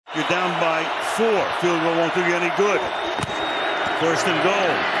You're down by 4. Field goal won't do you any good. First and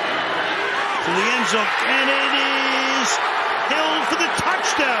goal. To the end zone. And it is Hill for the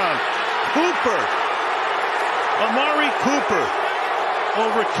touchdown. Cooper. Amari Cooper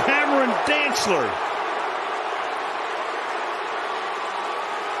over Cameron Dantzler.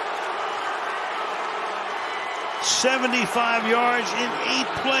 "75 yards in 8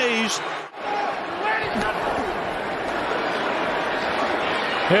 plays.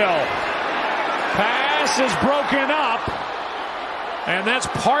 Hill. Pass is broken up. And that's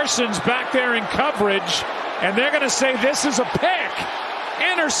Parsons back there in coverage. And they're going to say this is a pick.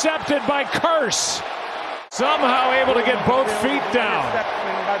 Intercepted by Curse. Somehow able to get both feet down.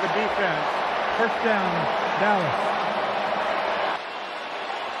 Interception by the defense. First down, Dallas.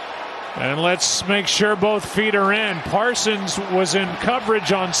 And let's make sure both feet are in. Parsons was in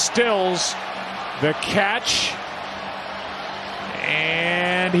coverage on Stills. The catch.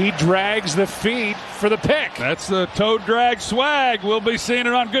 And he drags the feet for the pick. That's the toe drag swag. We'll be seeing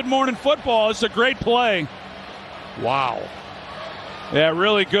it on Good Morning Football. It's a great play. Wow. Yeah,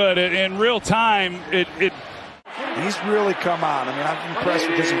 really good. In real time, He's really come on. I mean, I'm impressed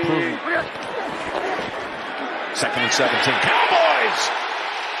with his improvement. 2nd and 17. Cowboys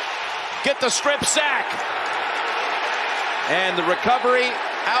get the strip sack. And the recovery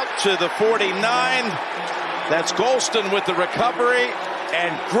out to the 49. That's Golston with the recovery.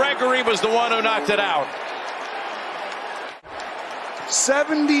 And Gregory was the one who knocked it out.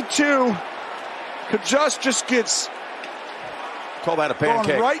 72. Kajus just gets Call that a pancake.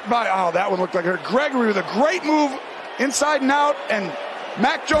 going right by. Oh, that one looked like her. Gregory with a great move inside and out, and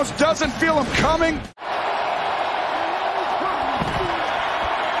Mac Jones doesn't feel him coming.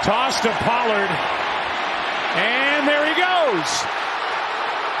 Toss to Pollard. And there he goes.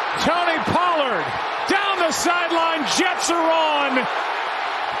 Tony Pollard down the sideline. Jets are on.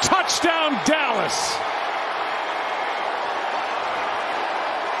 Touchdown, Dallas.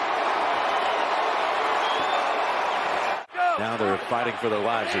 Now they're fighting for their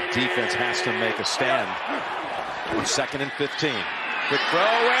lives. The defense has to make a stand. 2nd and 15. Quick throw,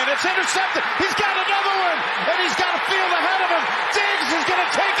 and it's intercepted. He's got another one, and he's got a field ahead of him. Diggs is going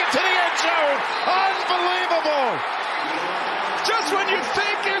to take it to the end zone. Unbelievable. Just when you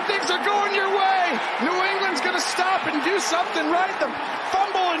think things are going your way, New England's going to stop and do something right. The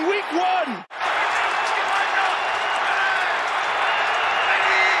fumble in week 1.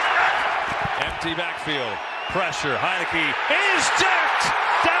 Empty backfield. Pressure. Heineke is decked.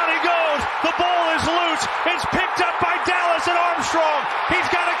 Down he goes. The ball is loose. It's picked up by Dallas and Armstrong. He's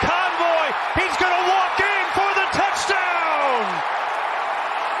got a convoy. He's going to walk in for the touchdown.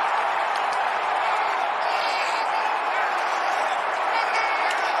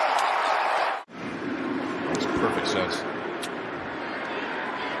 Makes perfect sense.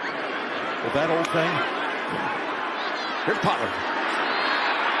 With that old thing. Here's Pollard.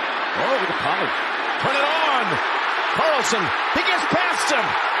 Oh, look at Pollard. Turn it on. Carlson. He gets past him.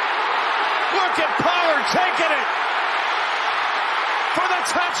 Look at Pollard taking it for the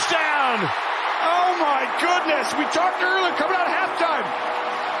touchdown. Oh, my goodness. We talked earlier coming out of halftime.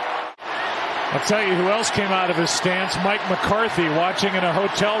 I'll tell you who else came out of his stance. Mike McCarthy watching in a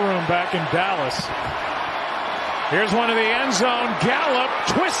hotel room back in Dallas. Here's one of the end zone. Gallup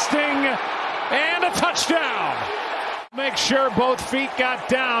twisting and a touchdown. Make sure both feet got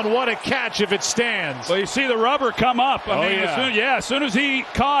down. What a catch if it stands. well, you see the rubber come up. As soon as he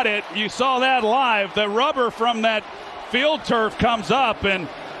caught it, you saw that live. The rubber from that field turf comes up, and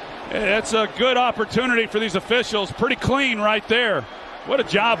it's a good opportunity for these officials. Pretty clean right there. What a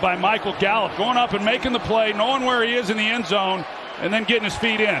job by Michael Gallup, going up and making the play, knowing where he is in the end zone, and then getting his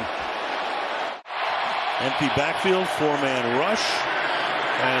feet in. Empty backfield, 4-man rush.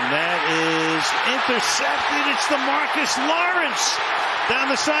 And that is intercepted. It's the Marcus Lawrence. Down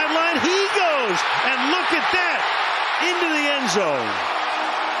the sideline, he goes. And look at that. Into the end zone.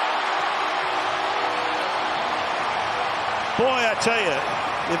 Boy, I tell you,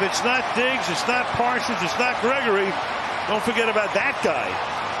 if it's not Diggs, it's not Parsons, it's not Gregory, don't forget about that guy.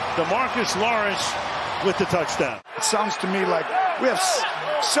 DeMarcus Lawrence with the touchdown. It sounds to me like we have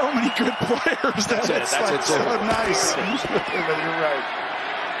so many good players. That's so nice. You're right.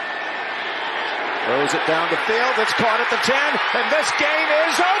 Throws it down the field. It's caught at the 10. And this game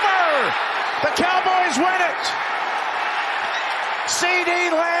is over. The Cowboys win it. C.D.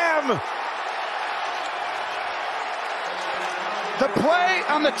 Lamb. The play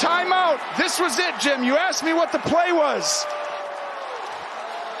on the timeout. This was it, Jim. You asked me what the play was.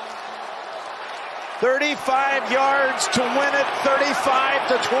 35 yards to win it.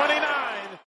 35-29.